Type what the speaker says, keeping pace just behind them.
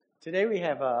Today we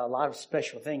have a lot of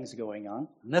special things going on.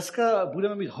 Dneska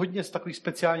budeme mít hodně z takových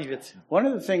speciálních věcí. One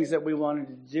of the things that we wanted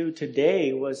to do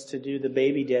today was to do the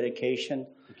baby dedication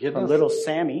Jedna of little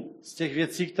Sammy. z těch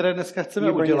věcí, které dneska chceme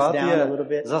You bring us udělat, down a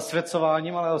little je bit.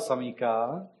 zasvěcování malého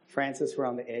samíka. Francis, we're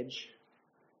on the edge.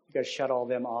 You guys shut all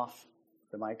them off,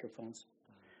 the microphones.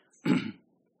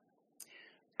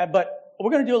 But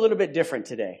we're going to do a little bit different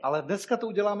today. Ale dneska to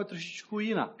uděláme trošičku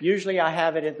jinak. Usually I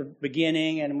have it at the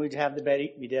beginning and we'd have the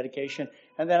baby dedication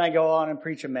and then I go on and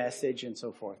preach a message and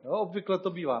so forth. No, obvykle to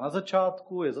bývá na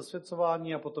začátku, je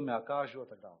zasvěcování a potom já kážu a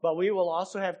tak dále. But we will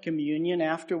also have communion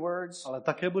afterwards. Ale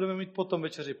také budeme mít potom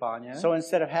večeři Páně. So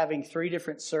instead of having 3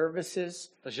 different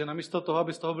services, Takže namísto toho,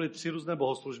 aby z toho byly 3 různé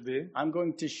bohoslužby, I'm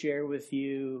going to share with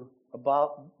you about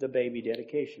the baby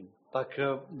dedication. tak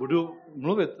budu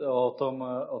mluvit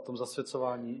o tom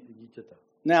zasvěcování dítěte.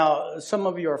 Now, some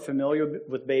of you are familiar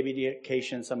with baby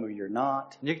dedication, some of you are not.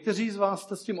 Někteří z vás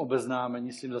jste s tím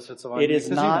obeznámeni, s tím zasvěcováním, It is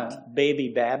někteří not ne.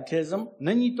 baby baptism.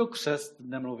 Není to křest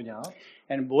nemluvňat.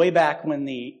 And way back when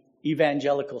the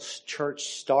evangelical church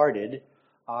started,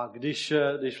 A když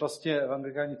vlastně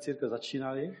evangelikální církev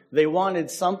začínali, they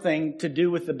wanted something to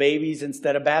do with the babies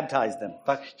instead of baptize them.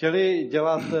 tak chtěli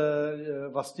dělat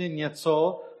vlastně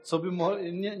něco, co by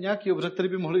mohli, nějaký obřad, který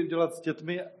by mohli udělat s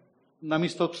dětmi na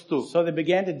místo křtu. So they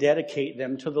began to dedicate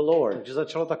them to the Lord. Takže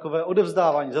začalo takové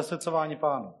odevzdávání, zasvěcování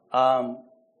Pánu.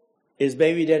 Is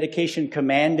baby dedication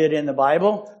commanded in the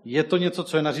Bible? Je to něco,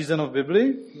 co je nařízeno v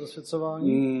Bibli,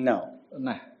 zasvěcování? No,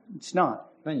 Ne, it's not.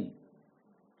 není.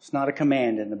 It's not a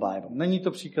command in the Bible. Není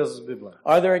to příkaz z Bible.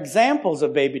 Are there examples of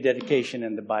baby dedication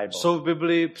in the Bible? Jsou v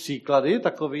Bibli příklady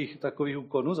takových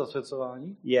úkonů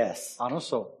zasvěcování? Yes. Ano,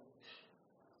 jsou.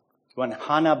 When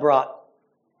Hannah brought,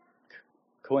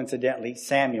 coincidentally,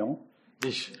 Samuel,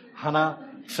 Když Hana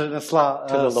přinesla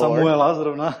To the Lord. Samuela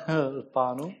zrovna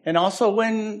Pánu, and also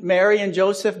when Mary and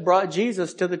Joseph brought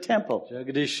Jesus to the temple že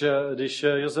když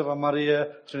Josef a Marie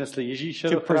přinesli Ježíše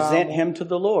to do present chrámu, him to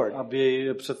the Lord.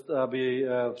 aby jej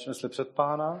přinesli před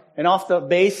Pána, And off the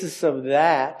basis of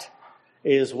that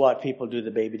is what people do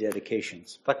the baby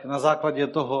dedications. tak na základě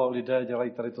toho lidé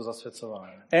dělají tady to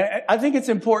zasvěcování. And I think it's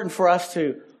important for us to,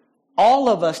 all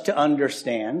of us to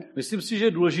understand. Myslím si, že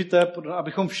je důležité,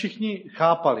 abychom všichni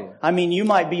chápali. I mean, you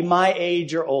might be my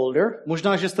age or older,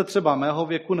 Možná, že jste třeba mého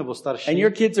věku nebo and starší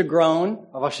your kids are grown,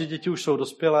 a vaše děti už jsou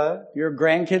dospělé, your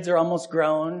grandkids are almost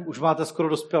grown, už máte skoro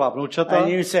dospělá vnoučata and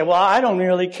you say, well, I don't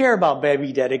really care about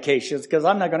baby dedications because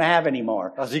I'm not going to have any more.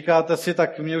 a říkáte si,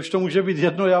 tak mě už to může být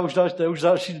jedno, já už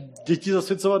další děti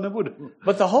zasvěcovat nebudu.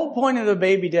 But the whole point of the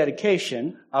baby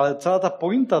dedication Ale celá ta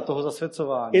pointa toho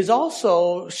zasvěcování is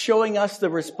also showing us the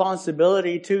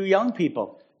responsibility to young people.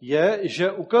 je,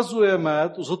 že ukazujeme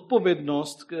tu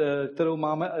zodpovědnost, kterou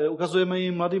máme, ukazujeme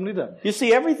ji mladým lidem. You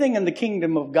see, everything in the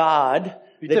kingdom of God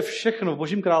Víte, všechno v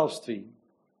Božím království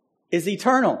is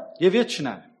eternal. je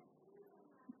věčné.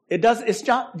 It's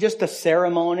not just a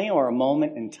ceremony or a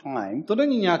moment in time. To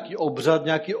není nějaký obřad,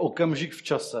 nějaký okamžik v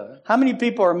čase. How many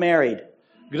people are married?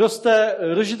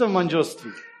 Kdo žijete v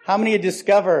manželství? How many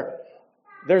discover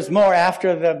there's more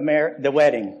after the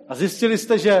wedding?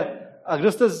 A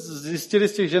kdo jste zjistili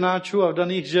z těch ženáčů a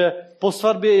vdaných, že po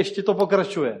svatbě ještě to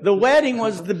pokračuje? The wedding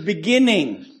was the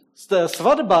beginning.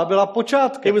 Svatba byla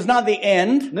počátkem. It was not the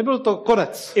end. Nebyl to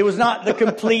konec. It was not the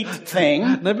complete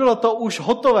thing. Nebylo to už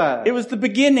hotové. It was the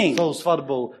beginning. Tou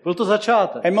svatbou. Byl to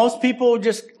začátek. And most people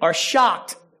just are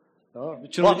shocked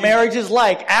what marriage is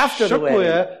like after the wedding.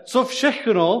 Šokuje, co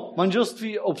všechno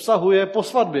manželství obsahuje po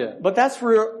svatbě. But that's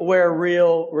where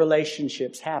real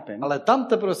relationships happen. Ale tam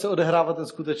teprve se odehrává ten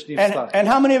skutečný vztah. And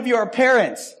how many of you are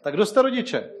parents? Tak kdo jste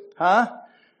rodiče? Huh?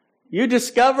 You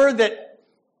discover that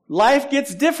life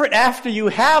gets different after you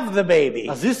have the baby.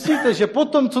 A zjistíte, že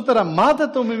potom, co teda máte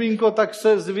to miminko, tak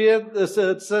se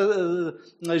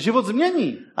život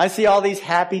změní. I see all these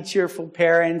happy, cheerful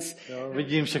parents. Jo,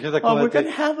 vidím všechny Oh, takové we're ty,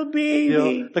 going to have a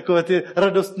baby. takové ty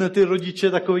radostné ty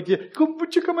rodiče, takové ty,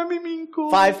 počekáme miminko.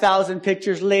 5,000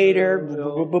 pictures later.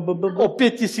 O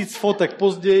 5,000 fotek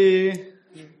později.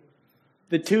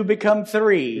 The 2 become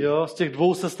 3. Jo, z těch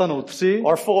 2 se stanou 3.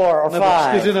 Or 4 or nebo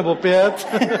 4 5. nebo 5.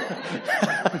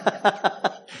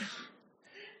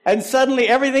 And suddenly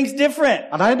everything's different.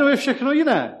 A najednou je všechno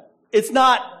jiné. It's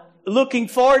not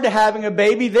looking forward to having a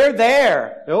baby. They're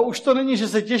there. Jo, už to není, že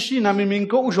se těší na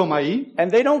miminko, už ho mají. And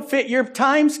they don't fit your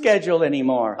time schedule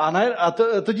anymore. A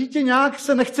to dítě nějak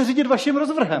se nechce řídit vaším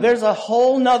rozvrhem. There's a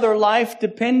whole nother life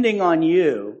depending on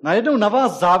you. Najednou na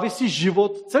vás závisí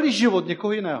život, celý život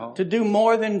někoho jiného. To do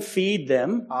more than feed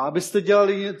them. A abyste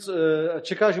dělali něco,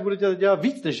 čeká, že budete dělat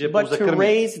víc, než je But pouze to krmit.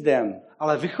 raise them.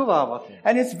 ale vychovávat je.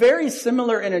 And it's very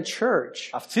similar in a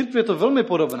church. A v církvi je to velmi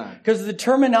podobné, Because the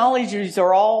terminologies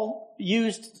are all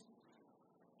used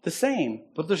the same.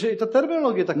 protože i ta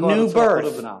terminologie je taková New docela birth.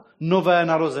 podobná. Nové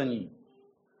narození.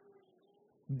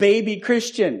 Baby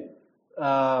Christian.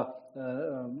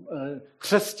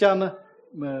 Křesťan,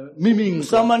 miminko.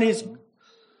 Somebody's,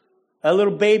 a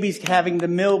little baby's having the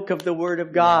milk of the word of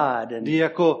God. And Kdy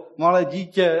jako malé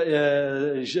dítě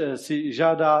si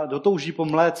žádá, dotouží po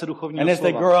mléce duchovního as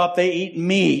they slova. grow up, they eat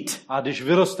meat. A když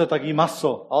vyroste, tak jí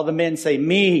maso. All the men say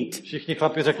meat. Všichni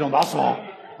chlapi řeknou maso.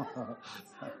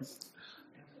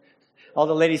 All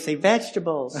the ladies say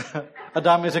vegetables. A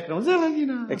dámy řeknou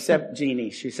zelenina. Except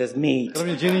Jeannie, she says meat.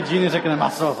 Kromě Ginny řekne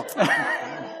maso.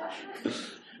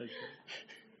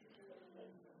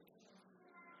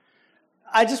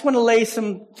 I just want to lay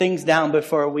some things down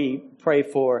before we pray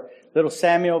for little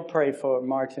Samuel, pray for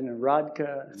Martin and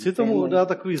Radka. Chci tomu dát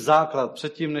takový základ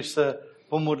předtím, než se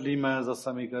pomodlíme za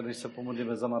Samíka, než se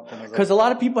pomodlíme za Martina. Because a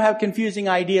lot of people have confusing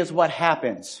ideas what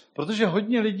happens. Protože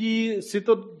hodně lidí si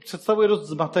to představuje dost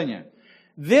zmateně.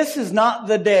 This is not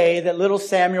the day that little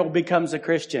Samuel becomes a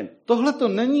Christian. Tohle to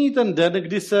není ten den,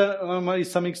 kdy se malý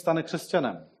Samík stane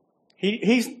křesťanem.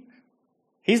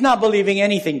 He's not believing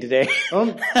anything today.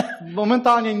 On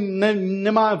momentálně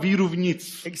nemá víru v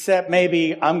nic. Except maybe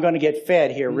I'm going to get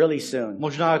fed here really soon.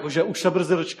 Možná jako, že už se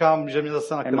brzy dočkám, že mě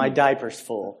zase And nakrmí. my diaper's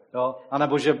full. Jo? A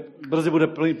nebo že brzy bude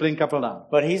plynka plná.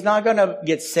 But he's not going to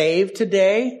get saved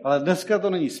today. Ale dneska to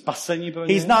není spasení pro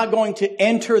něj. He's not going to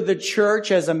enter the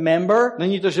church as a member.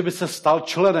 Není to, že by se stal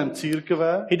členem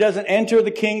církve. He doesn't enter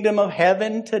the kingdom of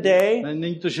heaven today.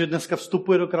 Není to, že dneska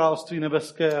vstupuje do království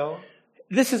nebeského.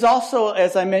 This is also,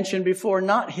 as I mentioned before,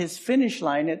 not his finish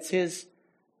line, it's his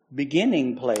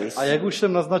beginning place. A jak už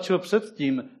jsem naznačil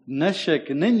předtím,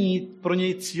 dnešek není pro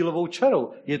něj cílovou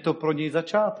čarou, je to pro něj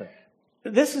začátek.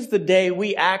 This is the day we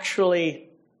actually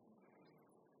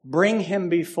bring him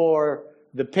before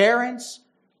the parents,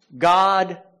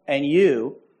 God, and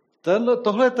you.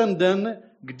 Tohle je ten den,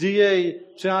 kdy jej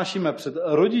přinášíme před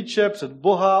rodiče, před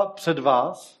Boha, před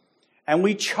vás. And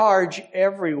we charge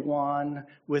everyone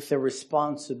with the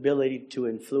responsibility to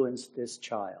influence this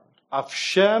child. A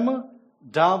všem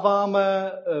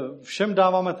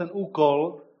dáváme ten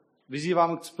úkol,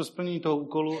 vyzýváme k splnění toho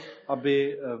úkolu,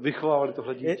 aby vychovávali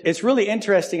tohle dítě. It's really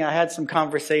interesting. I had some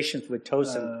conversations with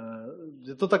Tosin.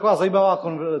 Je to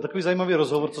takový zajímavý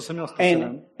rozhovor, co jsem měl s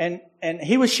Tosinem. And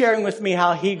he was sharing with me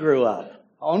how he grew up.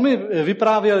 A on mi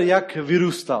vyprávěl, jak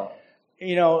vyrůstal.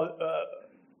 You know,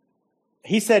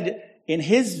 he said in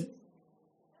his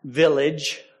village,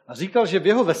 A říkal, že v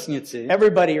jeho vesnici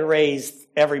everybody raised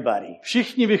everybody.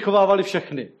 všichni vychovávali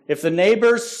všechny. If the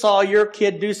neighbors saw your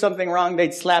kid do something wrong,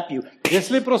 they'd slap you.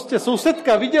 Jestli prostě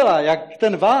sousedka viděla, jak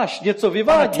ten váš něco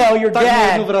vyvádí, Tell your tak mě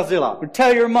jednu dad, vrazila. or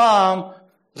tell your mom.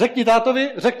 Řekni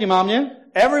tátovi, řekni mámě.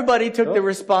 Everybody took the Hezky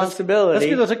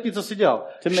responsibility to řekni, co si dělal.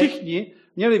 To make- Všichni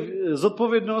měli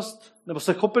zodpovědnost, nebo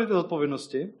se chopili té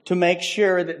zodpovědnosti, to make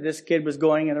sure that this kid was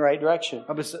going in the right direction.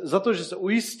 za to, že se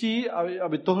ujistí,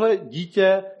 aby tohle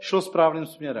dítě šlo správným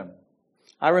směrem.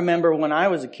 I remember when I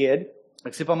was a kid,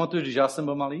 Tak si pamatuju, když já jsem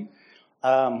byl malý,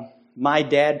 my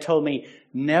dad told me,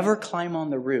 never climb on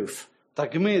the roof.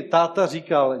 tak mi táta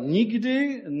říkal,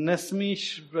 nikdy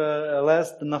nesmíš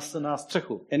lézt na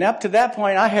střechu. And up to that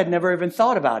point, I had never even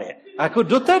thought about it. A jako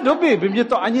do té doby by mě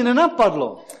to ani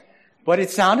nenapadlo. But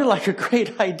it sounded like a great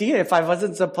idea. If I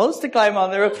wasn't supposed to climb on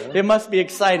the roof, it must be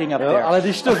exciting up Jo, there. ale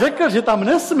když to řekl, že tam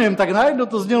nesmím, tak najednou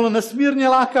to znělo nesmírně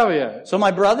lákavě. So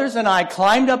my brothers and I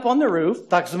climbed up on the roof,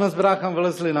 Tak jsme s bráchem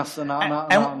vylezli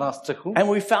na střechu and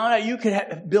we found out you could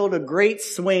build a great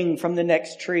swing from the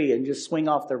next tree and just swing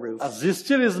off the roof. a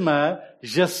zjistili jsme,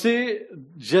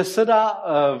 že se dá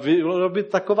vyrobit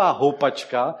taková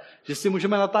houpačka, že si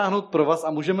můžeme natáhnout provaz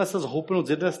a můžeme se zhoupnout z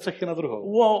jedné střechy na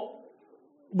druhou. Well,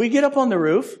 we get up on the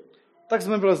roof, Tak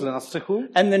jsme vylezli na střechu.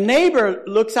 and the neighbor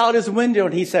looks out his window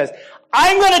and he says,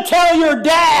 I'm going to tell your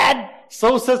dad.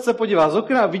 Soused se podívá z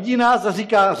okna, vidí nás a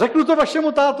říká, řeknu to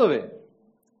vašemu tátovi.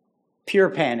 Pure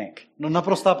panic. No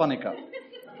naprostá panika.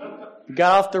 We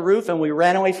got off the roof and we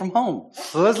ran away from home.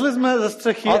 Slezli jsme ze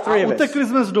střechy All a three of us. utekli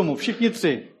jsme z domu, všichni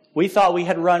tři. We thought we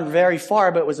had run very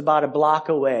far, but it was about a block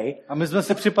away. A my jsme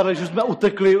si připadali, že jsme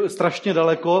utekli strašně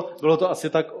daleko, bylo to asi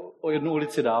tak o jednu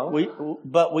ulici dál.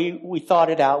 But we thought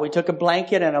it out. We took a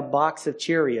blanket and a box of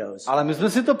Cheerios. Ale my jsme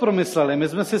si to promysleli, my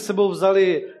jsme si s sebou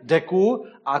vzali deku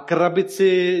a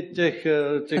krabici těch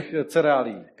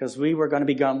cereálí. Because we were going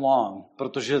to be gone long.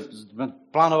 Protože jsme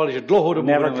plánovali, že dlouhou dobu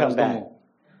Never budeme come z back. domu.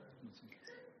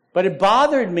 But it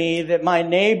bothered me that my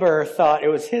neighbor thought it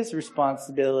was his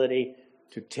responsibility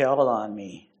to tell on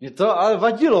me. Mě to ale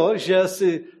vadilo, že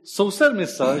si soused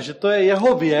myslel, že to je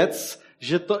jeho věc,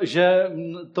 že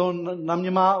to na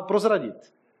mě má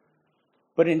prozradit.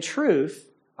 But in truth,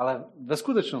 Ale ve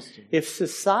skutečnosti, if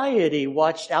society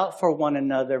watched out for one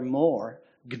another more,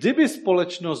 kdyby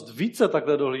společnost více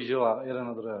takhle dohlížela jeden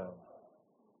na druhého,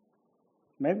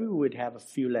 maybe we would have a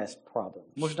few less problems.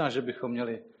 možná, že bychom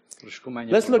měli trošku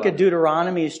méně Let's look at problémů.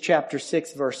 Deuteronomy chapter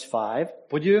 6 verse 5.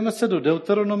 Podívejme se do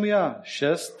Deuteronomia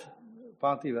 6,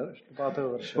 5.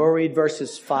 verše. We'll read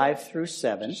verses 5 through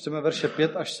 7. Čteme verše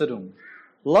 5 až 7.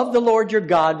 Love the Lord your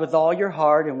God with all your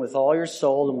heart and with all your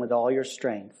soul and with all your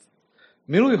strength.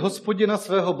 Miluj Hospodina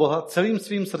svého Boha celým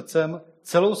svým srdcem,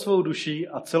 celou svou duší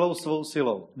a celou svou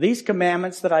silou. These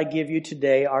commandments that I give you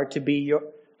today are to be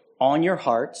on your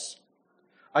hearts.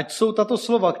 Ať jsou tato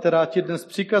slova, která ti dnes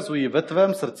přikazují, ve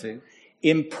tvém srdci.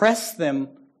 Impress them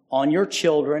on your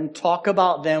children. Talk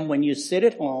about them when you sit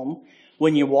at home,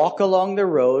 when you walk along the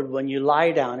road, when you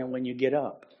lie down and when you get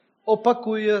up.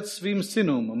 Opakuj je svým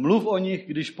synům. Mluv o nich,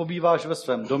 když pobýváš ve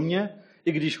svém domě,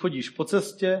 i když chodíš po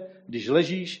cestě, když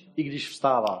ležíš, i když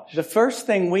vstáváš. The first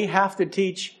thing we have to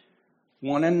teach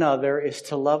one another is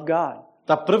to love God.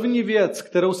 Ta první věc,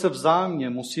 kterou se vzájemně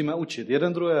musíme učit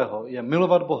jeden druhého, je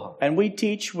milovat Boha. And we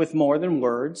teach with more than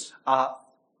words. A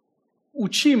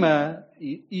učíme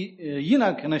i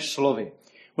jinak než slovy.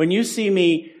 When you see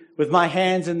me with my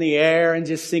hands in the air and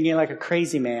just singing like a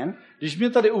crazy man, Když mě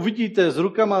tady uvidíte s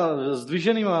rukama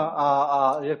zdviženýma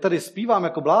a jak tady zpívám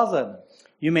jako blázen,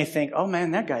 you may think, oh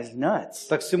man, that guy's nuts.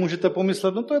 tak si můžete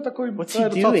pomyslet, no to je takový What's to je he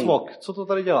docela doing? cvok. Co to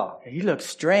tady dělá? He looks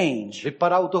strange.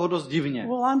 Vypadá u toho dost divně.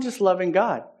 Well, I'm just loving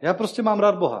God. Já prostě mám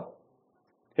rád Boha.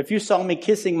 If you saw me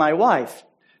kissing my wife,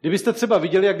 Kdybyste třeba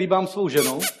viděli, jak líbám svou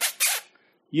ženu,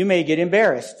 you may get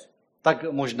embarrassed.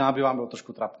 tak možná by vám bylo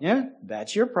trošku trapně.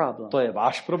 That's your problem. To je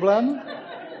váš problém.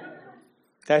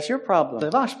 That's your To problem. je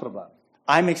váš problém.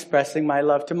 I'm expressing my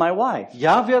love to my wife.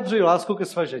 Já vyjadřuji lásku ke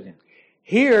své ženě.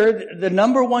 Here, the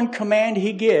number one command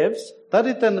he gives,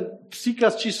 Tady ten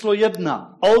příkaz číslo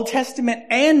 1, Old Testament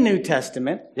and New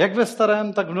Testament, jak ve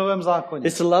starém, tak v novém zákoně,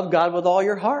 is to love God with all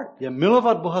your heart, je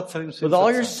milovat Boha celým svým with all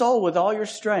your srdcem. soul, with all your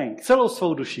strength. Celou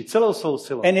svou duší, celou svou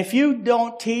silou. And if you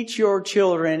don't teach your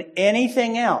children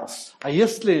anything else, A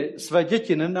jestli své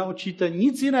děti nenaučíte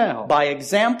nic jiného, by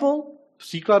example,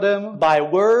 příkladem, by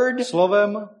word,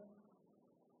 slovem,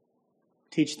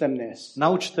 teach them this.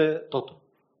 naučte toto.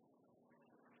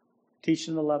 Teach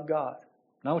them to love God.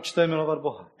 Naučte je milovat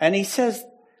Boha. And he says,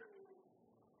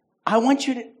 I want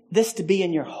this to be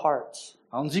in your hearts.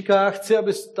 A on říká, chci,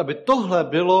 aby tohle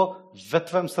bylo ve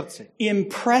tvém srdci.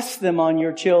 Impress them on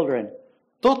your children.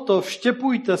 Toto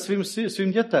vštěpujte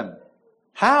svým dětem.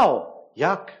 How?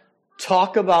 Jak?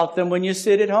 Talk about them when you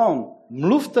sit at home.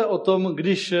 Mluvte o tom,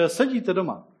 když sedíte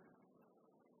doma.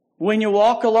 When you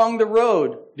walk along the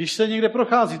road. Když se někde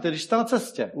procházíte, když jste na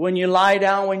cestě. When you lie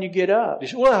down, when you get up.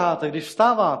 Když uleháte, když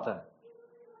vstáváte.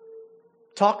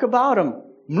 Talk about them.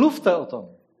 Mluvte o tom.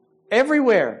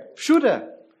 Everywhere. Všude.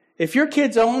 If your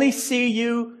kids only see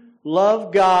you love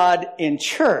God in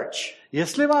church,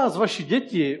 Jestli vás vaši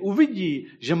děti uvidí,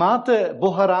 že máte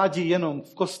Boha rádi jenom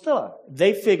v kostele,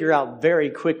 they figure out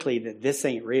very quickly that this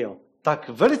ain't real. tak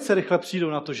velice rychle přijdou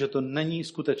na to, že to není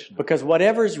skutečné. Because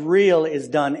whatever's real is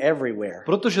done everywhere.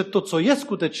 Protože to, co je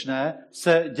skutečné,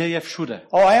 se děje všude.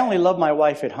 Oh, I only love my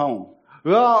wife at home.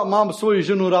 Já mám svoji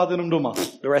ženu rád jenom doma.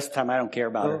 The rest of the time I don't care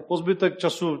about her. Po zbytek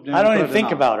času I don't even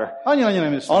think about her. Ani na ně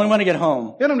nemyslím. Only when I get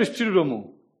home. Jenom když přijdu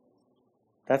domů.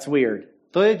 That's weird.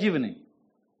 To je divný.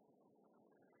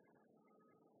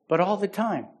 But all the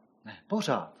time. Ne,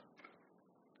 pořád.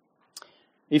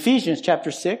 Ephesians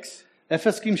chapter 6.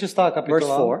 Efeským 6. Verse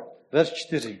kapitola, 4. verš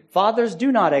 4. Fathers,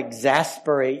 do not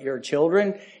exasperate your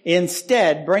children.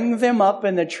 Instead, bring them up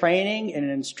in the training and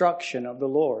instruction of the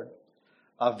Lord.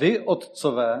 A vy,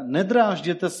 otcové,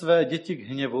 nedrážděte své děti k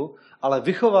hněvu, ale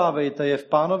vychovávejte je v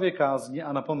Pánově kázni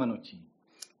a napomenutí.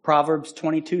 Proverbs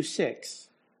 22:6.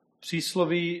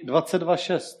 Přísloví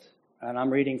 22:6. And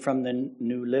I'm reading from the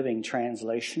New Living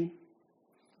Translation.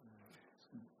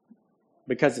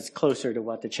 Because it's closer to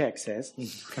what the Czech says.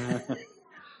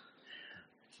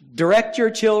 Direct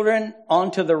your children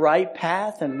onto the right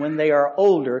path, and when they are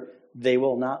older, they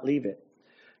will not leave it.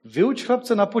 Vyuč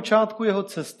chlapce na počátku jeho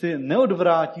cesty,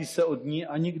 neodvrátí se od ní,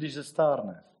 ani když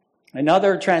zestárne.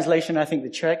 Another translation, I think the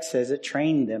Czech says it,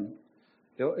 train them.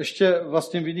 Jo, ještě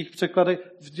vlastně v jiných překladech,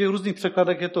 v těch různých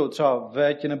překladech je to třeba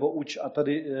veď nebo uč a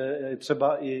tady je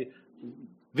třeba i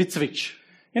vycvič.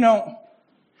 You know,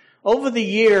 over the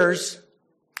years,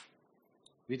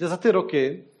 Víte, za ty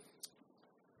roky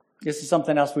This is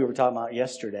something else we were talking about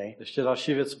yesterday. Ještě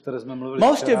další věc, o které jsme mluvili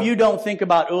Most včera. of you don't think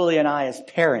about Uli and I as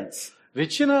parents.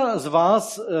 Většina z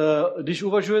vás,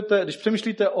 když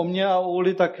přemýšlíte o mě a o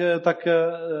Uli, tak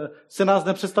se nás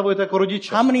nepředstavujete jako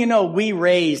rodiče. How many know we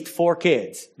raised 4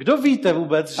 kids? Kdo víte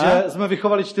vůbec, že jsme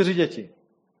vychovali 4 děti?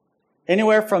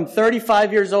 Anywhere from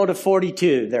 35 years old to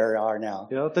 42 there are now.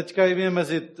 Jo, teďka je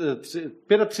mezi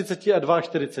 35 a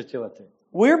 42 lety.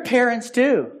 We're parents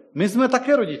too. My jsme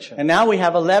také rodiče. And now we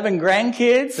have 11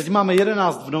 grandkids. Teď máme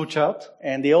 11 vnoučat.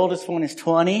 And the oldest one is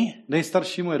 20.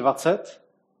 Nejstaršímu je 20.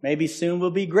 Maybe soon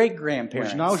we'll be great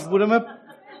grandparents. Možná už budeme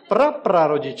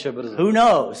prarodiče brzo. Who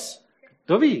knows?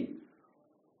 Kdo ví?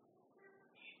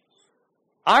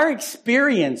 Our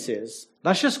experiences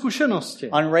Naše zkušenosti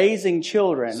on raising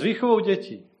children s výchovou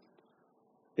dětí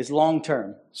is long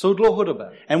term. jsou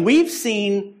dlouhodobé. And we've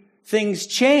seen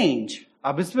things change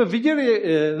A my jsme viděli,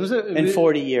 in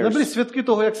 40 years. nebyli svědky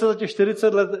toho, jak se za těch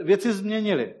 40 let věci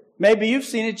změnily. Maybe you've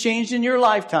seen it change in your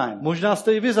lifetime. Možná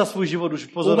jste i vy za svůj život už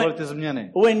pozorovali ty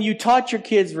změny. When you taught your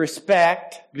kids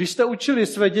respect, Když jste učili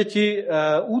své děti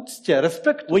úctě,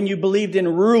 respektu, when you believed in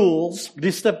rules,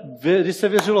 když se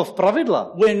věřilo v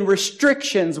pravidla, when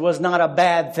restrictions was not a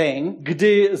bad thing,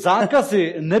 kdy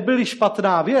zákazy nebyly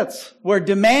špatná věc, where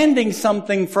demanding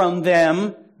something from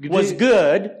them was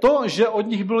good, to, že od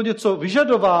nich bylo něco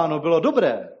vyžadováno, bylo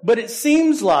dobré. but it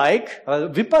seems like Ale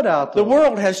vypadá the to,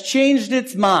 world has changed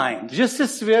its mind. že si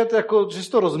svět, že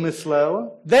jsi to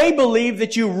rozmyslel, They believe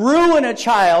that you ruin a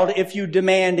child if you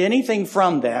demand anything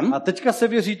from them. a teďka se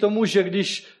věří tomu, že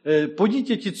když po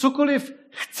dítěti cokoliv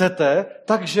chcete,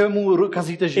 takže mu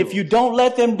kazíte život. If you don't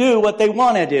let them do what they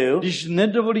want to do. Když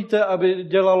nedovolíte, aby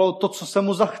dělalo to, co se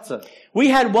mu zachce. We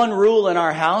had one rule in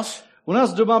our house. U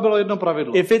nás doma bylo jedno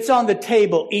pravidlo. If it's on the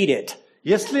table, eat it.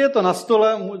 Jestli je to na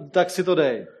stole, tak si to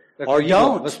dej. Jako Or jídlo,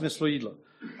 don't. ve smyslu jídlo.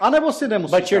 A nebo si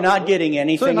nemusíš. But you're not getting Co je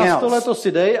anything na stole, else. to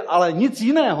si dej, ale nic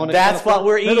jiného That's what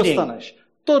we're eating. nedostaneš.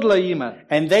 Tohle jíme.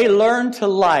 And they learned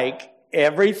to like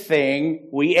everything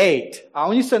we ate. A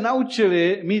oni se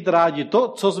naučili mít rádi to,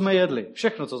 co jsme jedli.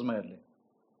 Všechno, co jsme jedli.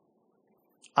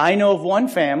 I know of one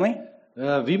family,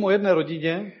 Vím o jedné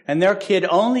rodině, and their kid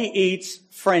only eats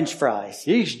French fries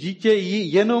jejichž dítě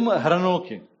jí jenom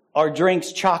hranolky or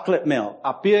drinks chocolate milk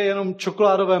a pije jenom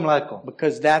čokoládové mléko.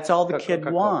 because that's all the kid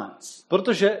Kakao. wants.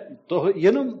 Protože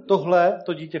jenom tohle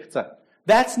to dítě chce.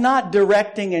 That's not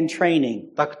directing and training.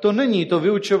 Tak to není to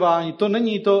vyučování, to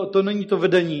není to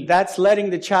vedení. That's letting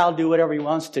the child do whatever he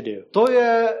wants to do. To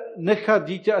je nechat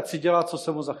dítě, ať si dělá, co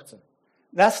se mu zachce.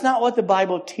 That's not what the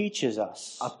Bible teaches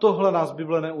us. A tohle nás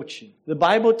Bible neučí. The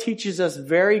Bible teaches us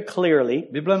very clearly.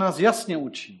 Bible nás jasně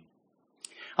učí.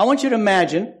 I want you to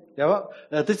imagine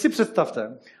Teď si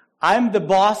představte, I'm the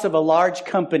boss of a large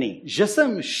company, že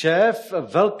jsem šéf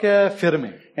velké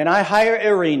firmy and I hire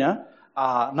Irina,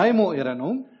 a najmu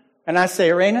Irenu and I say,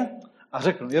 Irina, a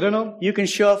řeknu, Ireno, you can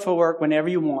show up for work whenever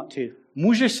you want to.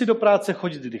 můžeš si do práce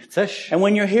chodit, kdy chceš. And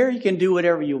when you're here, you can do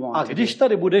whatever you A want to do. když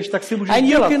tady budeš, tak si můžeš And you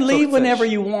dělat, can co leave chceš. whenever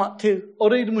you want to,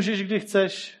 Odejít můžeš, kdy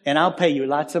chceš and I'll pay you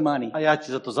lots of money. a já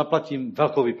ti za to zaplatím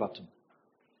velkou výplatu.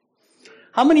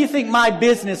 How many of you think my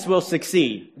business will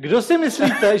succeed? Kdo si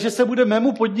myslíte, že se bude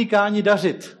mému podnikání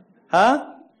dařit? Huh?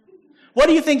 What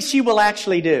do you think she will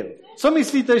actually do? Co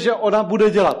myslíte, že ona bude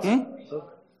dělat?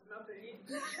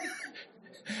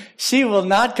 She will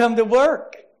not come to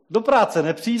work. Do práce She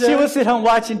nepřijde, will sit home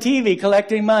watching TV,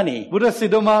 collecting money. bude si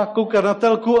doma koukat na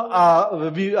telku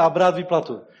a brát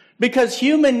výplatu.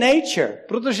 Because human nature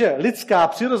Protože lidská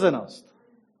přirozenost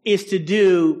is to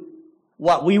do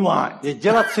what we want. je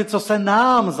dělat si, co se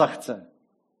nám zachce.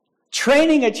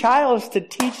 Training a child is to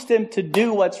teach them to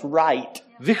do what's right,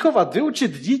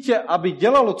 Vyučit dítě, aby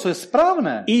dělalo, co je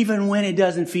správné, even when it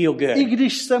doesn't feel good. i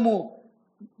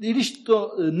když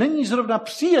to není zrovna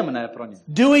příjemné pro ně.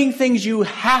 Doing things you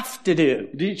have to do.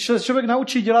 Když se člověk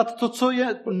naučí dělat to, co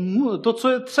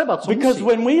je třeba, co Because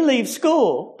musí. when we leave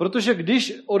school Protože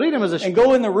když odejdeme ze and školy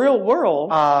go in the real world,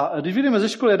 a když vyjdeme ze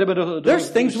školy a jdeme do there's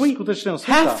things we skutečného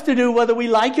světa, have to do whether we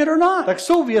like it or not. tak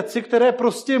jsou věci, které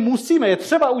prostě je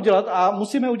třeba udělat a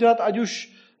musíme udělat, ať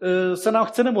už se nám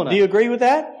chce nebo Do you ne. agree with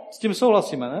that? S tím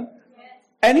souhlasíme, ne?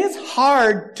 And it's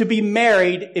hard to be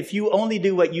married if you only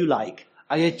do what you like.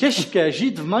 A je těžké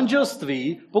žít v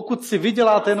manželství, pokud si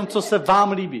vyděláte jenom, co se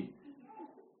vám líbí.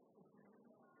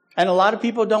 And a lot of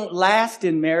people don't last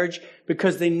in marriage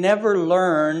because they never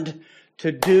learned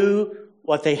to do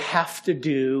what they have to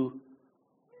do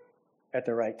at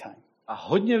the right time. A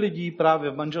hodně lidí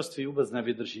právě v manželství vůbec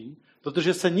nevydrží,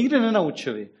 protože se nikdy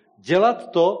nenaučili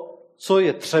dělat to, co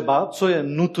je třeba, co je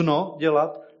nutno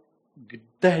dělat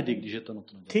tehdy, když je to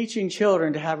nutno dělat. Teaching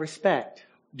children to have respect.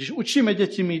 Když učíme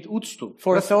děti mít úctu,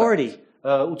 for authority,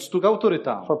 úctu k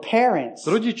autoritám, for parents, k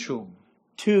rodičům,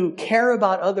 to care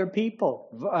about other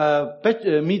people,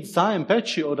 mít zájem,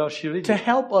 péči o další lidi, to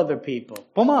help other people.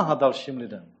 pomáhat dalším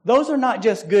lidem. Those are not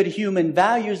just good human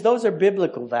values, those are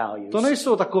biblical values. To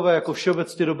nejsou takové jako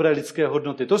všeobecně dobré lidské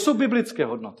hodnoty, to jsou biblické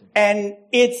hodnoty. And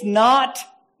it's not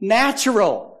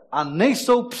natural. A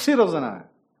nejsou přirozené.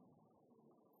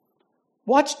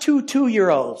 Watch two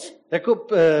 2-year-olds. Jako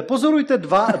pozorujte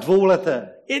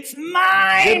dvouleté. It's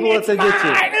mine! Dvouleté děti.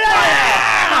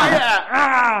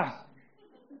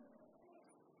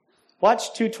 Watch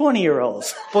two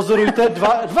 20-year-olds. Pozorujte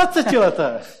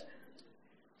 20leté.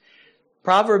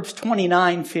 Proverbs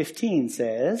 29:15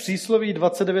 says, Přísloví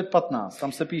 29:15,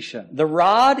 tam se píše. the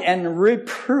rod and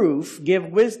reproof give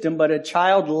wisdom, but a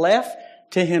child left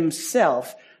to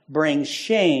himself brings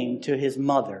shame to his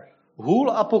mother.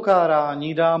 Hůl a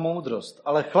pokárání dá moudrost,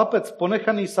 ale chlapec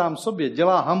ponechaný sám sobě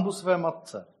dělá hanbu své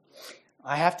matce.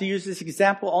 I have to use this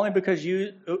example only because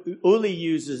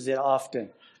Uli uses it often.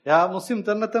 Já musím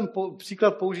ten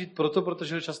příklad použít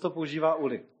protože ho často používá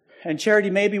Uli. And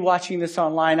Charity may be watching this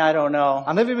online, I don't know.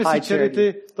 A nevím, jestli Hi,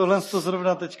 Charity tohle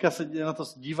zrovna teďka se na to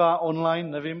dívá online,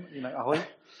 nevím, jinak ahoj.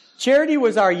 Charity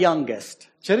was our youngest.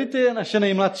 Charity je naše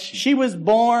nejmladší. She was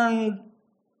born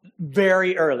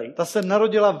very early. Ta se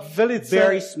narodila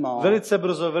Very small. velice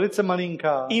brzo, velice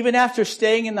malinká. Even after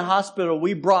staying in the hospital,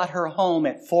 we brought her home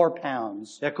at 4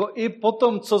 pounds. Jako i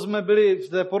potom, co jsme byli v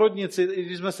té porodnici,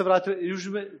 když jsme se vrátili,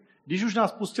 když už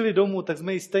nás pustili domů, tak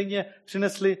jsme jí stejně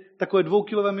přinesli takové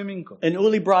 2kilové miminko. And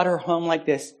Uli brought her home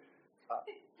like this.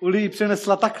 Uli ji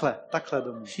přinesla takhle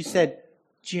domů. She said,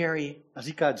 Jerry, A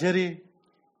říká, Jerry,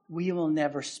 we will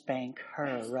never spank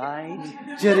her, right?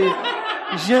 Jerry,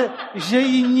 že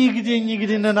ji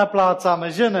nikdy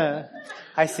nenaplácáme, že ne?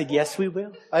 I said, yes, we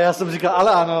will. A já jsem říkal,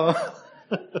 ale ano.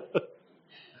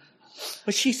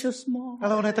 But she's so small.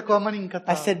 Ale ona je taková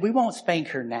malinkatá. I said, we won't spank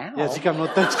her now. Já říkám, no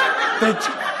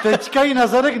teďka ji na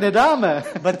zadek nedáme.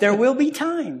 But there will be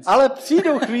times. Ale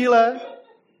přijdou chvíle.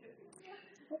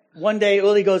 One day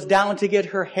Uli goes down to get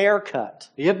her hair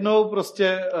cut. Jednou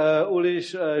prostě Uli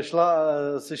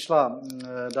se šla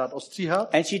dát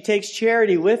ostříhat. And she takes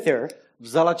Charity with her.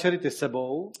 Vzala Charity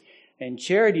sebou. And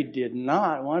Charity did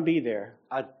not want to be there.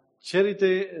 A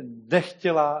Charity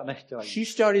nechtěla. She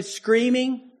started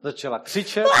screaming. Začala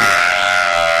křičet.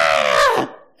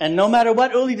 And no matter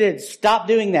what Uli did, stop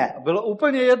doing that. Bylo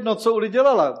úplně jedno, co Uli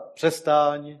dělala.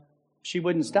 Přestaň. She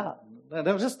wouldn't stop.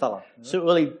 Nepřestala.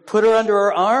 So Uli put her under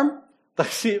her arm. Tak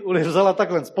si Uli vzala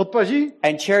takhle z podpaží.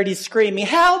 And Charity screaming,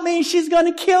 help me, she's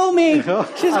gonna kill me.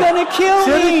 She's gonna kill me.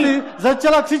 Charity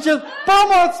začala křičet,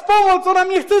 pomoc, ona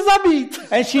mě chce zabít.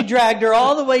 And she dragged her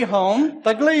all the way home.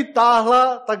 Takhle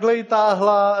ji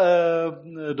táhla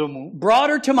domů. Brought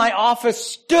her to my office,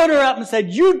 stood her up and said,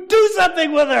 you do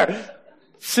something with her.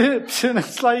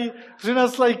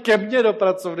 Přinesla ji ke mně do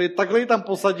pracovny, takhle ji tam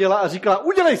posadila a říkala,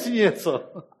 udělej si něco.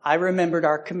 I remembered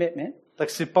our commitment. Tak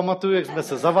si pamatuju, jak jsme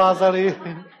se zavázali.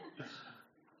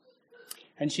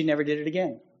 And she never did it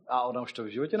again. A ona už to v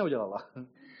životě neudělala.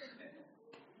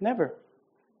 Never.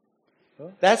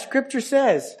 That scripture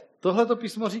says, Tohle to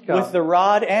písmo říká. with the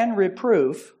rod and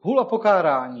reproof, Hůl a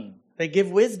pokárání they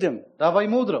give wisdom. dávají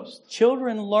moudrost.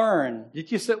 Children learn.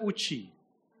 Děti se učí.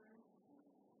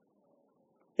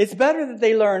 It's better that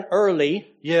they learn early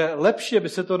Je lepší, aby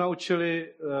se to naučili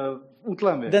v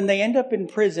útlém věku, than they end up in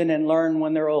prison and learn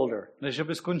when they're older. než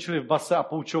aby skončili v base a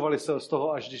poučovali se z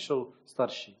toho, až když jsou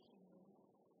starší.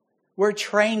 We're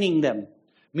training them.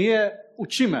 My je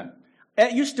učíme,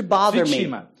 It used to bother me.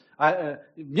 cvičíme. A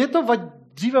mě to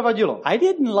dříve vadilo. I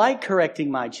didn't like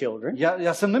correcting my children.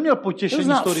 Já jsem neměl potěšení It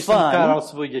was z toho, not když jsem fun. káral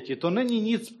svoje děti. To není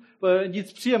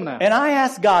nic příjemného. And I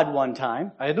asked God one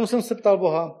time, A jednou jsem se ptal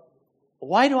Boha,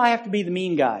 why do I have to be the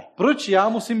mean guy? proč já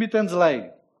musím být ten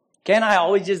zlej? Can I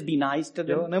always just be nice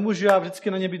to Jo? them? Nemůžu já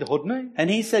vždycky na ně být hodnej? And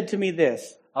he said to me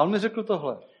this. A on mi řekl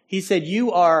tohle. He said,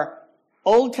 you are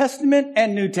Old Testament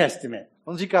and New Testament.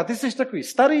 On říká, ty jsi takový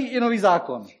starý i nový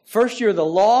zákon. First you're the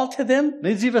law to them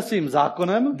Nejdříve svým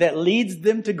zákonem, that leads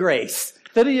them to grace.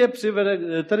 který je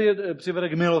přivede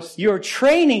k milosti. You're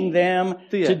training them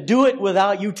Ty je. to do it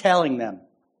without you telling them.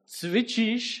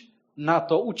 Cvičíš na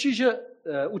to,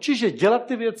 učíš je dělat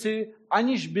ty věci,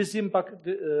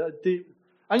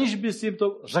 aniž bys jim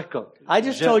to řekl. I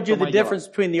just že told you to the mají dělat. difference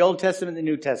between the Old Testament and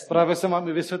the New Testament. Právě jsem vám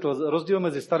i vysvětlil rozdíl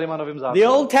mezi starým a novým The zákonem.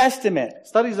 Old Testament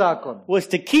Starý zákon was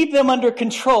to keep them under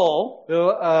control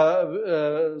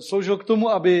sloužil k tomu,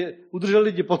 aby udržel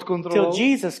lidi pod kontrolou, till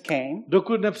Jesus came,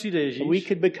 dokud nepřijde so we Ježíš,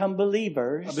 could become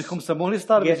believers, abychom se mohli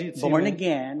stát get born věřícími,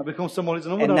 again, abychom se mohli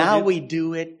znovu and now narodit. we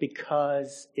do it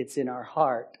because it's in our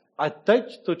heart. A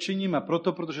teď to činíme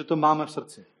proto, protože to máme v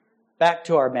srdci. Back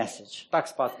to our message. Tak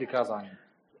zpátky kázání.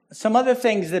 Some other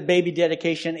things that baby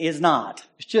dedication is not.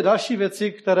 Ještě další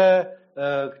věci,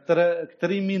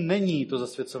 kterými není to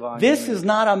zasvěcování. This is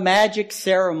not a magic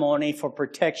ceremony for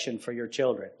protection for your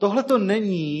children. Tohle to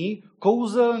není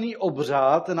kouzelný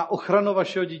obřád na ochranu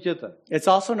vašeho dítěte. It's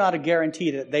also not a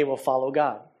guarantee that they will follow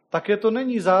God. Také to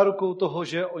není zárukou toho,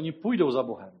 že oni půjdou za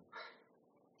Bohem.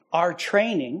 Our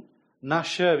training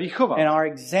Naše výchova, and our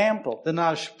example ten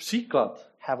náš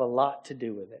příklad, have a lot to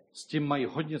do with it. s tím mají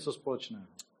hodně co společného.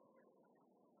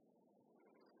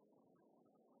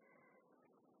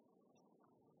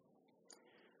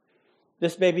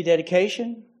 This baby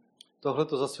dedication,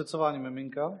 Tohleto zasvěcování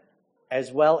miminka,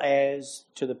 as well as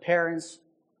to the parents,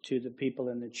 to the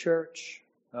people in the church,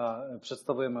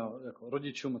 představujeme jako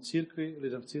rodičům církvi,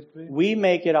 lidem v církvi. we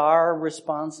make it our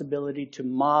responsibility to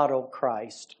model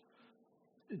Christ.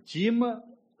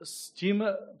 S tím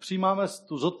přijímáme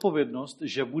tu zodpovědnost,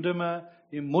 že budeme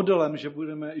jim modelem, že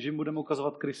jim budeme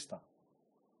ukazovat Krista.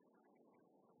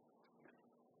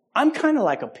 I'm kind of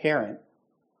like a parent.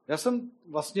 Já jsem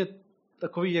vlastně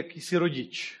takový jakýsi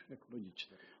rodič. Jako rodič.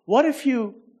 What if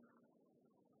you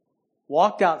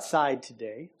walked outside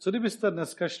today Co kdybyste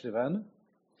dneska šli ven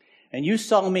and you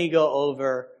saw me go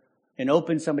over and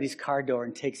open somebody's car door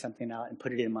and take something out and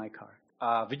put it in my car?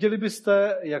 a viděli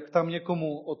byste, jak tam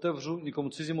někomu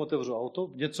cizímu otevřu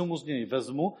auto, něco mu z něj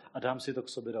vezmu a dám si to k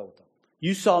sobě do auta.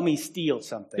 You saw me steal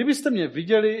something. Kdybyste mě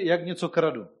viděli, jak něco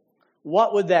kradu,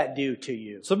 What would that do to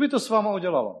you? co by to s váma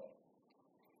udělalo?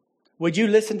 Would you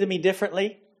listen to me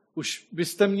differently? Už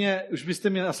byste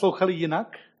mě naslouchali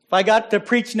jinak? If I got to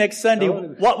preach next Sunday,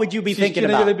 No, what would you be Příští thinking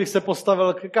neděli about? bych se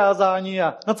postavil k kázání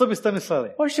a na co byste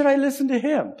mysleli? Why should I listen to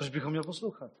him? Proč bychom měl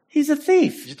poslouchat? He's a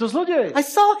thief. Je to zloděj. I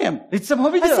saw him. Vždyť jsem ho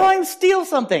I viděl. saw him steal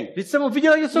something. Vždyť jsem ho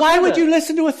viděl něco Why would krade. you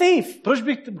listen to a thief? Proč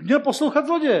bych měl poslouchat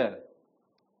zloděje?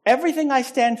 Everything I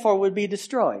stand for would be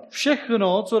destroyed.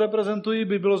 Všechno, co reprezentují,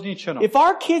 by bylo zničeno. If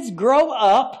our kids grow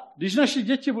up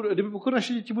Pokud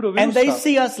naše děti budou and they vyrůstat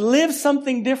see us live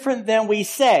something different than we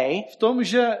say, v tom,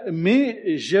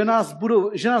 že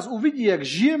nás uvidí, jak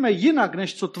žijeme jinak,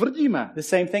 než co tvrdíme, the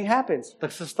same thing happens.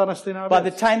 tak se stane stejná By the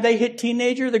věc. time they hit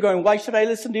teenager, they're going, why should I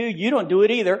listen to you? You don't do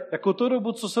it either. Jako to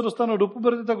dobu, co se dostanou do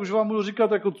puberty, tak už vám budu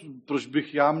říkat, jako, proč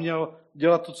bych já měl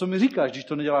dělat to, co mi říkáš, když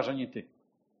to neděláš ani ty.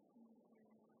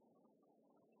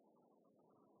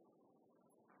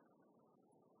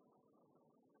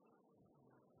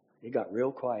 It got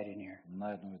real quiet in here.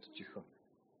 Najednou je to ticho.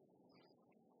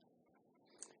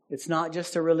 It's not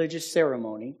just a religious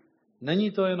ceremony.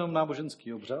 Není to jenom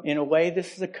náboženský obřad. In a way,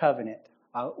 this is a covenant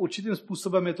A určitým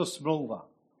způsobem je to smlouva.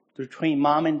 between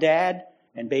mom and dad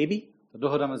and baby,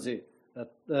 Dohoda mezi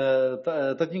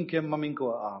tatínkem,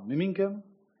 maminkou a miminkem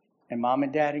and mom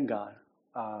and dad and God.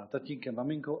 a tatínkem,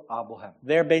 maminkou a Bohem.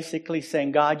 They're basically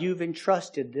saying, God, you've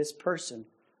entrusted this person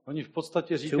Oni v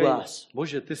podstatě říkají, us.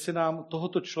 Bože, ty jsi nám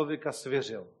tohoto člověka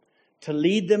svěřil, to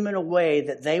lead them in a way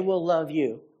that they will love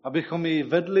you abychom ji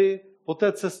vedli po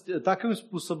té cestě takovým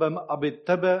způsobem, aby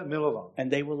tebe miloval and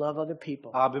they will love other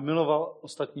people a aby miloval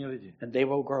ostatní lidi and they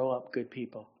will grow up good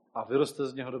people. a vyroste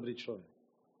z něho dobrý člověk.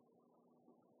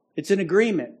 It's an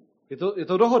agreement. Je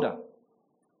to dohoda.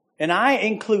 And I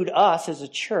include us as a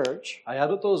church A já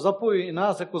do toho zapojuji i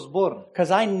nás jako sbor,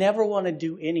 because I never want to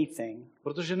do anything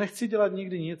protože nechci dělat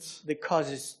nikdy nic, that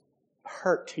causes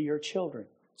hurt to your children.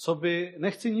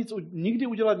 nechci nikdy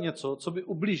udělat něco, co by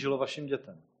ublížilo vašim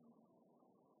dětem.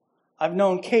 I've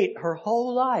known Kate her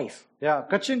whole life. Já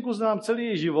Kačenku znám celý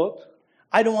její život,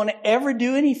 I don't want to ever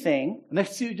do anything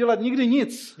nechci udělat nikdy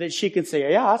nic. that she can say,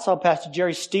 yeah, I saw Pastor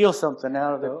Jerry steal something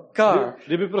out of the car.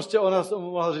 Kdyby prostě ona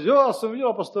mohla říct, jo, já jsem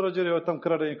viděla pastora Jerryho, tam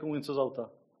krade někomu něco z auta.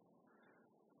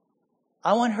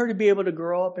 I want her to be able to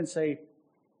grow up and say,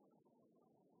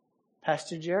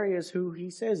 Pastor Jerry is who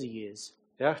he says he is.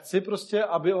 Já chci prostě,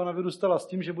 aby ona vyrůstala s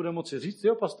tím, že bude moci říct,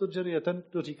 jo, pastor Jerry je ten,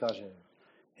 kdo říká, že je.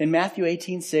 In Matthew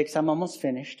 18:6, I'm almost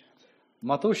finished.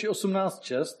 Matouši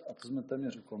 18:6, a to jsme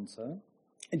téměř u konce,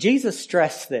 Jesus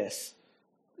stressed this.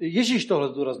 Ježíš tohle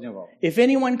zdůrazňoval. If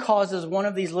anyone causes one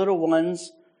of these little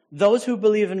ones, those who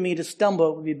believe in me, to stumble,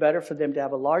 it would be better for them to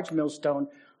have a large millstone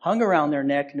hung around their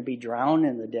neck and to be drowned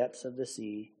in the depths of the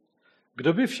sea.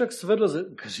 Kdo by však svedl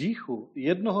k hříchu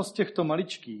jednoho z těchto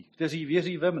maličkých, kteří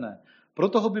věří ve mne, pro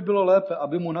toho by bylo lépe,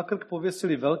 aby mu na krk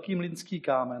pověsili velký mlýnský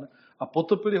kámen a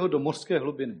potopili ho do mořské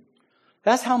hlubiny.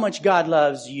 That's how much God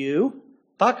loves you,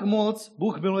 Tak moc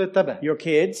Bůh miluje tebe, your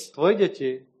kids. tvoje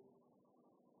děti.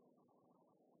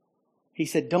 He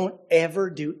said, don't ever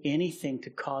do anything to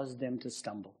cause them to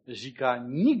stumble. Říká,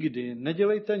 nikdy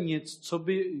nedělejte nic, co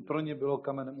by pro ně bylo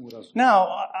kamenem úrazu. Now,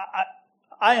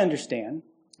 I understand.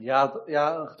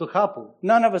 Já to chápu,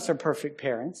 None of us are perfect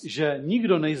parents. že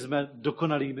nikdo nejsme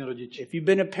dokonalými rodiči. If you've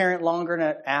been a parent longer than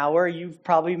an hour, you've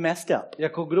probably messed up.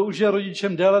 Jako kdo už je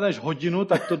rodičem déle než hodinu,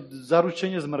 tak to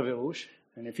zaručeně zmrvil už.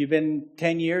 And if you've been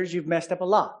 10 years, you've messed up a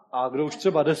lot. A kdo už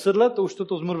třeba 10 let, to už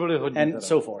to zmrvili hodně. And Teda.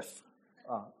 so forth.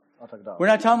 A tak dále.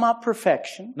 We're not talking about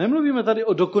perfection. Nemluvíme tady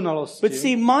o dokonalosti, But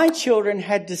see, my children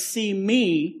had to see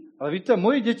me ale víte,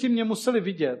 moje děti mě museli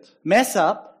vidět, mess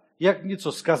up jak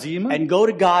něco zkazím and go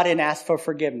to God and ask for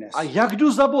forgiveness. a jak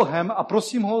jdu za Bohem a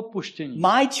prosím ho o odpuštění.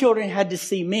 My children had to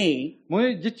see me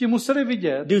Moje děti museli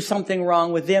vidět, do something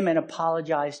wrong with them and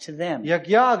apologize to them. jak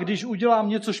já, když udělám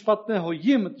něco špatného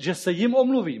jim, že se jim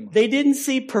omluvím. They didn't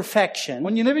see perfection.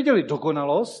 Oni neviděli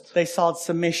dokonalost, They saw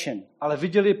submission. ale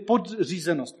viděli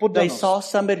podřízenost, They poddanost. saw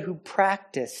somebody who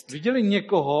practiced Viděli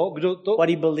někoho, kdo to what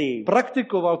he believed.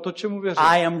 praktikoval, to, čemu věřil.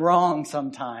 I am wrong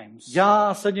sometimes.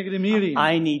 Já se někdy mýlím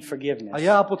I need a forgiveness.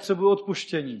 já potřebuji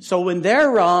odpuštění. So when they're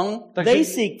wrong, Takže- they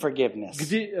seek forgiveness.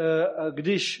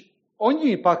 Když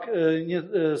oni pak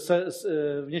se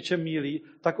v něčem mýlí,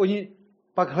 tak oni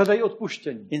pak hledají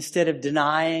odpuštění. Instead of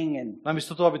denying and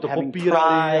Namísto toho, aby to having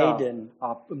popírali pride and-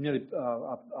 a měli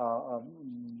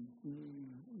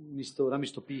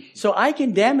namísto pýchy. so I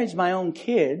can damage my own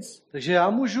kids, Takže já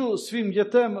můžu svým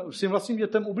vlastním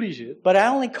dětem ublížit, but I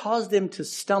only cause them to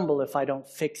stumble if I don't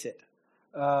fix it.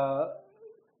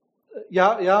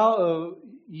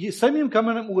 Jsem jim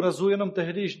kamenem úrazu jenom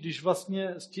tehdy, když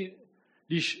vlastně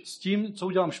s tím, co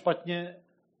udělám špatně,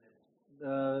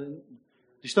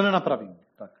 když to nenapravím.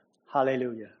 Tak.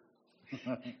 Hallelujah.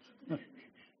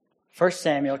 1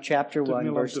 Samuel chapter Took me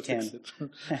 1 long verse to fix 10.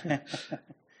 it.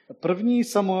 1.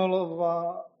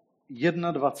 Samuelova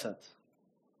 1:20.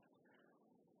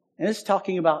 And it's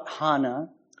talking about Hannah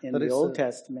in Tady the se- Old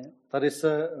Testament. Tady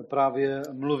se právě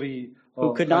mluví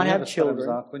Who o could not Haně have ve Starém children.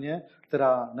 zákoně,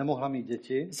 která nemohla mít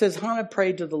děti. It says Hannah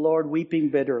prayed to the Lord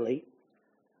weeping bitterly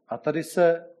A tady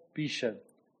se píše,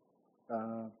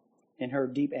 in her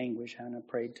deep anguish. Hannah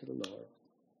prayed to the Lord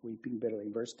weeping bitterly.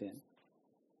 Verse 10.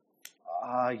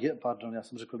 já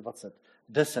jsem řekl 20.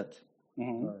 10.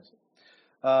 Mhm.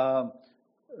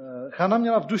 Hana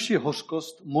měla v duši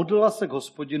hořkost, modlila se k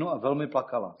Hospodinu a velmi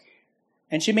plakala.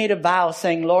 And she made a vow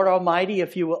saying, Lord Almighty,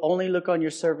 if you will only look on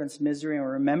your servant's misery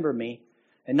and remember me,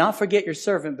 and not forget your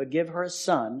servant, but give her a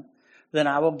son, then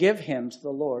I will give him to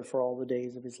the Lord for all the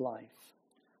days of his life.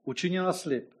 Učinila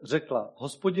slib, řekla,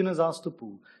 Hospodine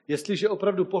zástupů, jestliže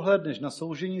opravdu pohlédneš na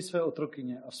soužení své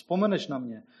otrokyně a vzpomeneš na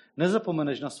mě,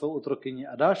 nezapomeneš na svou otrokyni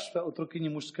a dáš své otrokyni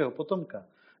mužského potomka,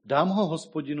 dám ho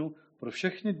Hospodinu pro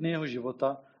všechny dny jeho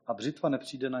života a břitva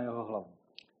nepřijde na jeho hlavu.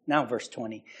 Now, verse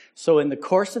 20. So in the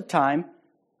course of time,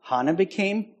 Hannah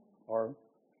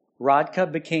Radka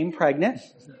became pregnant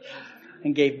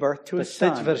and gave birth to a Teď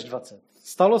son. verš 20.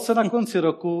 Stalo se na konci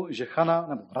roku, že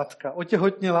Radka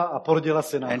otěhotněla a porodila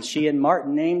syna. And she and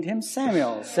Martin named him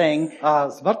Samuel, saying, A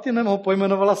s Martinem ho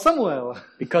pojmenovala Samuel,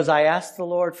 because I asked the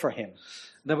Lord for him.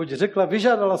 neboť řekla,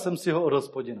 vyžádala jsem si ho od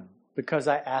Hospodina.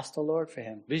 Because I asked the Lord for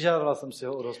him. Vyžádala jsem si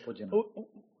ho od Hospodina.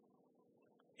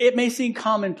 It may seem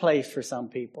commonplace for some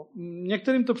people.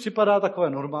 Některým to připadá takové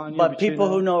normální, But obyčejné, people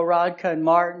who know Radka and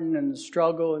Martin and the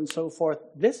struggle and so forth,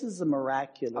 this is a ale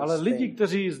miraculous lidi, thing.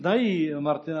 kteří znají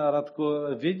Martina a Radku,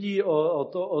 vědí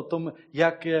o tom,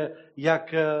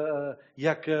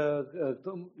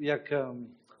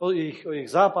 o jejich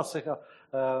zápasech,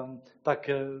 tak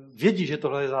vědí, že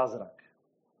tohle je zázrak.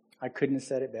 I couldn't have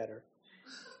said it better.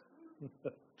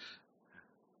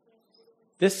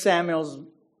 This Samuel's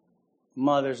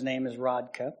mother's name is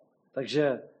Radka.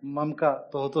 Takže mamka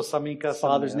tohoto samíka se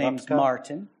Father's jmenuje name is Radka,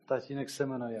 Martin. tatínek se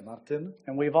jmenuje Martin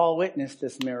And we've all witnessed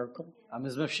this miracle. a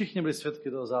my jsme všichni byli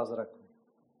svědky toho zázraku.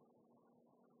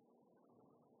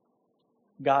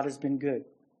 God has been good.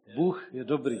 Bůh je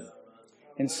dobrý.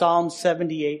 In Psalm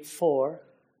 78:4,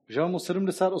 V Žalmu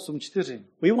 78:4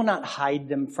 we will not hide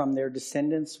them from their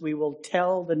descendants. We will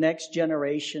tell the next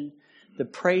generation the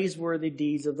praiseworthy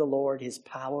deeds of the Lord, his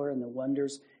power and the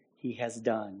wonders he has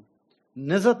done.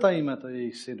 Nezatajíme to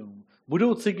jejich synům.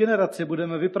 Budoucí generaci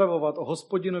budeme vypravovat o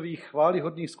Hospodinových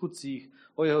chvályhodných skutcích,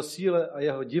 o jeho síle a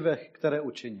jeho divech, které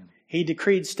učinil. He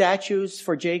decreed statues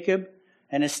for Jacob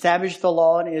and established the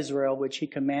law in Israel, which he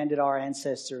commanded our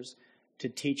ancestors to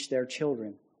teach their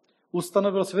children.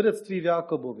 Ustanovil svědectví v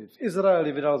Jákobovi. V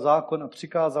Izraeli vydal zákon a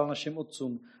přikázal našim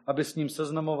otcům, aby s ním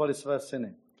seznamovali své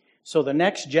syny. So the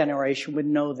next generation would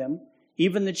know them,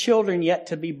 even the children yet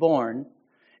to be born,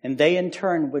 and they in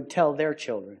turn would tell their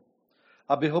children.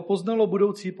 Aby ho poznalo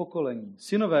budoucí pokolení,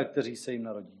 synové, kteří se jim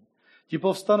narodí. Ti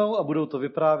povstanou a budou to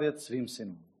vyprávět svým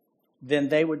synům. Then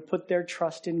they would put their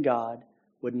trust in God,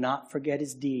 would not forget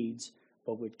his deeds,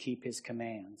 but would keep his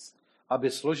commands. Aby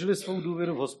složili svou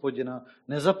důvěru v Hospodina,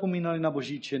 nezapomínali na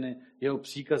boží činy, jeho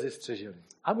příkazy střežili.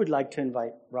 I would like to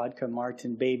invite Radka,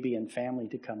 Martin, baby and family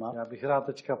to come up. Já bych rád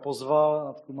teďka pozval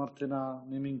Radku, Martina,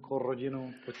 miminko,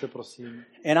 rodinu, pojďte prosím.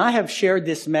 And I have shared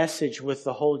this message with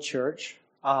the whole church.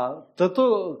 A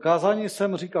toto kázání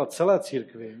jsem říkal celé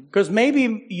církvi. Because maybe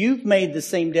you've made the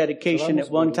same dedication at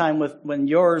one time when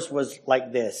yours was like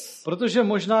this. Protože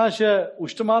možná, že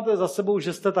už to máte za sebou,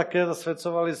 že jste také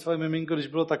zasvěcovali svoje miminko, když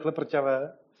bylo takhle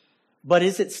prťavé. But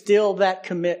is it still that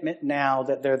commitment now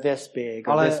that they're this big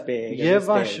or this big?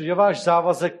 Je váš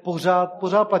závazek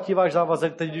pořád platí váš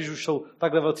závazek, teď když už jsou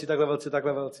takhle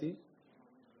velcí?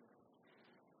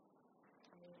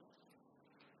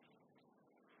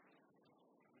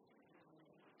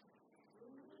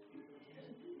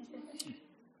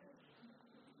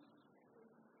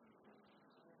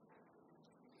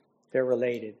 They're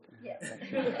related. Yes.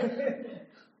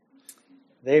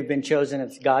 They've been chosen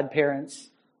as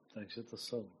godparents. Takže to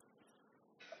jsou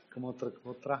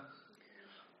kmotra.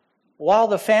 While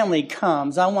the family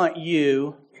comes, I want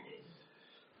you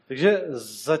Takže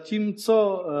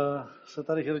zatímco se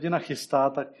tady rodina chystá,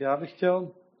 tak já bych chtěl,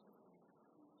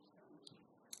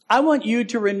 I want you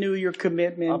to renew your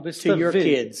commitment to your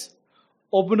kids.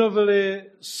 Obnovili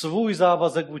svůj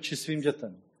závazek vůči svým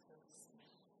dětem.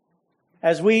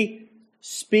 As we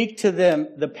speak to them,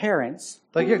 the parents,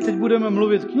 tak jak teď budeme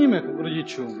mluvit k ním jako k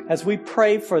rodičům, as we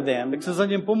pray for them, tak se za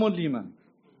něm pomodlíme.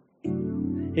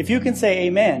 If you can say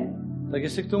amen, tak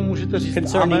jestli k tomu můžete říct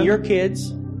concerning amen, your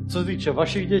kids, co se týče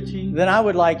vašich dětí, then I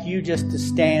would like you just to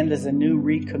stand as a new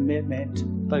recommitment.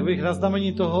 Tak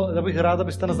bych rád,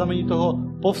 abyste na znamení toho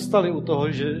povstali u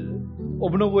toho, že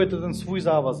obnovujete ten svůj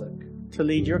závazek. To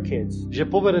lead your kids. Že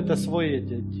povedete svoje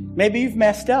děti. Maybe you've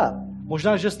messed up.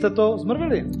 Možná, že jste to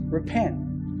zmrvili. Repent.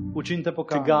 Učiňte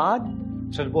pokání. To God,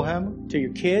 před Bohem, to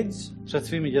your kids, před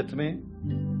svými dětmi,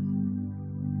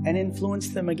 and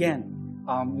influence them again.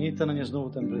 A mějte na ně znovu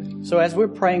ten vliv. So as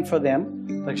we're praying for them,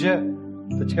 takže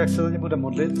teďka, jak se za ně bude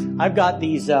modlit, I've got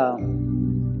these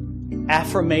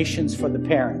affirmations for the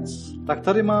parents. Tak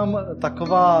tady mám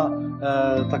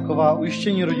taková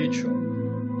ujištění rodičů.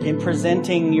 In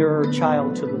presenting your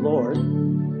child to the Lord,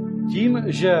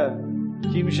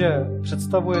 tím, že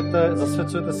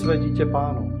zasvěcujete své dítě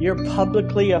Pánu. You're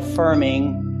publicly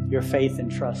affirming your faith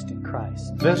and trust in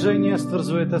Christ. Veřejně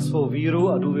stvrzujete svou víru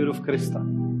a důvěru v Krista.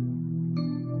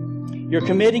 You're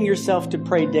committing yourself to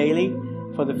pray daily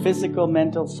for the physical,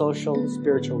 mental, social,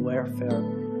 spiritual welfare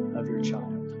of your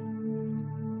child.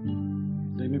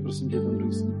 Dej mi prosím tě ten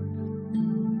druhý snímek.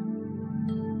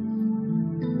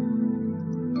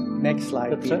 Next slide,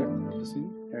 Petře, Peter. prosím.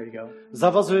 There you go.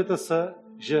 Zavazujete se,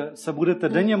 že se budete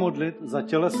denně modlit za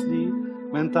tělesný,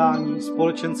 mentální,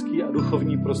 společenský a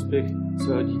duchovní prospěch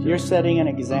svého dítěte. You're setting an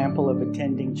example of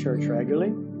attending church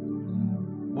regularly.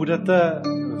 Budete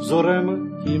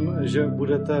vzorem tím, že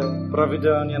budete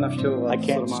pravidelně navštěvovat I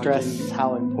can't stress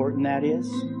how important that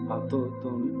is. A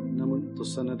to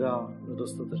se nedá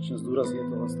dostatečně zdůraznit.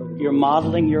 You're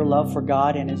modeling your love for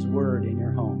God and His Word in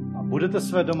your home. A budete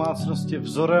své domácnosti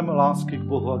vzorem lásky k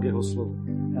Bohu a k Jeho slovu.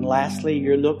 And lastly,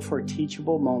 you look for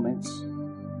teachable moments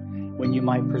when you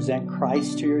might present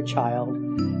Christ to your child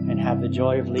and have the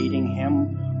joy of leading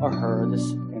him or her,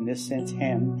 in this sense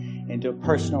him, into a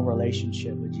personal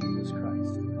relationship with Jesus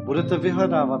Christ. A budete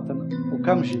vyhledávat ten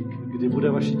okamžik, kdy bude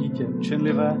vaše dítě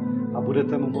učenlivé a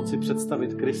budete mu moci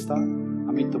představit Krista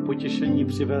a mít to potěšení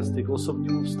přivést k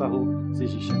osobnímu vztahu s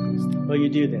Ježíšem Kristem. Will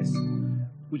you do this?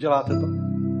 Uděláte to?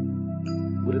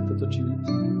 Budete to činit?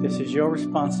 This is your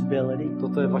responsibility.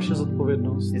 Toto je vaše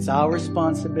zodpovědnost. It's our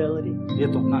responsibility. Je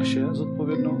to naše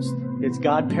zodpovědnost. It's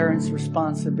godparents'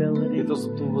 responsibility. Je to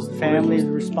zodpovědnost. Family's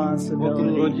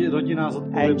responsibility. Rodinná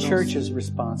zodpovědnost. And church's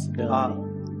responsibility. A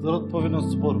zodpovědnost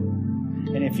sboru.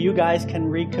 And if you guys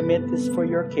can recommit this for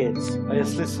your kids, a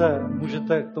jestli se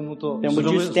můžete k tomuto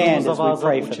znovu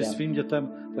zavázat vůči svým dětem,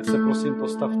 tak se prosím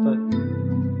postavte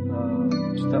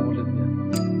při té modlitbě.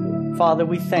 Father,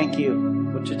 we thank you.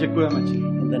 Otče, děkujeme ti.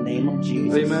 In the name of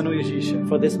Jesus. Ve jménu Ježíše.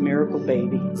 For this miracle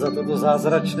baby. Za toto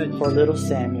zázračné dítě. For little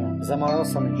Samuel. Za malého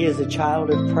Samuela. He is a child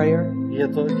of prayer. Je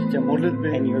to dítě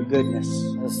modlitby and your goodness.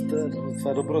 z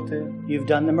tvé dobroty. You've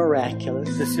done the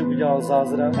miraculous, Ty jsi udělal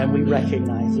zázrak and we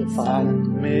recognize it, a Father.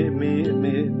 my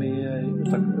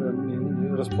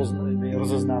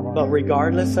rozeznáváme. But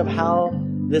regardless of how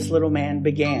this little man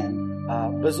began, A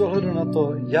bez ohledu na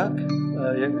to,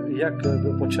 jak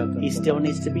byl počat, he still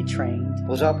needs to be trained.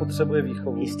 pořád potřebuje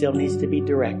výchovu, He still needs to be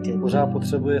directed pořád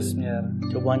potřebuje směr,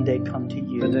 to one day come to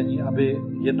you vedení, aby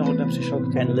jednoho dne přišel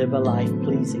k and tomu live a life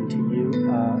pleasing to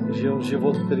you a žil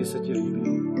život, který se ti líbí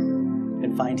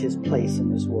and find his place in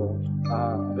this world. a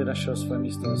aby našel své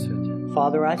místo ve světě.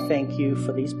 Father, I thank you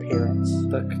for these parents,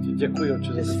 Tak ti děkuji,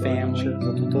 Otče, This za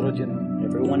family. tuto rodinu,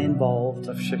 everyone involved,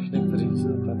 za všechny, kteří se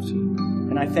patří.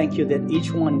 and I thank you that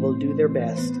each one will do their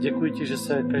best Děkuji ti, že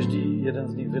se každý jeden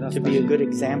z nich to be a vynasnaží, good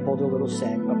example to little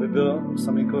Samuel. aby byl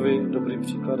Samíkovi dobrým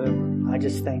příkladem. I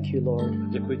just thank you, Lord,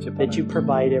 Děkuji ti, that you Pane,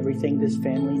 provide everything this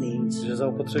family needs, že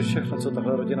zaopatříš všechno, co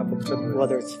tahle rodina potřebuje.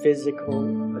 whether it's physical,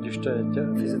 Ať už to je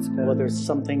fyzické, whether it's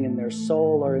something in their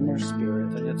soul or in their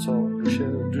spirit. to je něco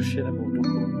v duši nebo v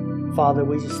duchu. Father,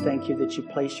 we just thank you that you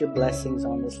place your blessings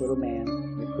on this little man.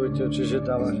 Děkuji ti, Otče, že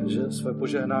dáváš své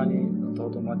požehnání na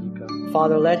tohoto mladíka.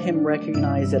 Father, let him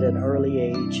recognize at an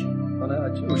early age Pane,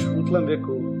 ať už v útlém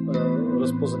věku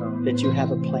rozpozná, that you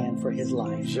have a plan for his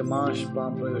life. že máš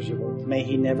plán pro jeho život. May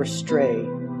he never stray.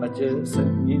 Ať se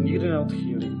nikdy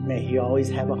neodchýlí. May he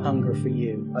always have a hunger for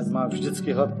you. Ať má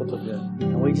vždycky hlad po tobě.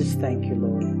 And we just thank you,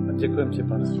 Lord, A děkujem ti,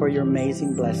 Pane, for your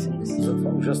amazing blessings. za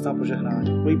tvá úžasná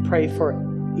požehnání. We pray for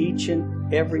each and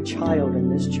every child in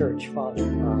this church, Father,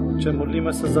 A Otče,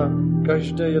 modlíme se za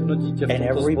každé jedno dítě v and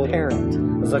tomto every sboru. parent,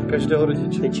 A za každého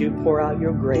rodiče. that you pour out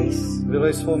your grace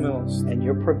Vylej svou milost, and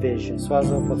your provision svá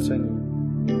zaopatření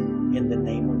in the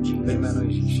name of ve jménu Jesus.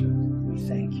 Ježíše. We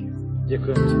thank you.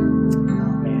 Děkujem ti.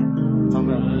 Amen.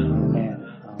 Amen.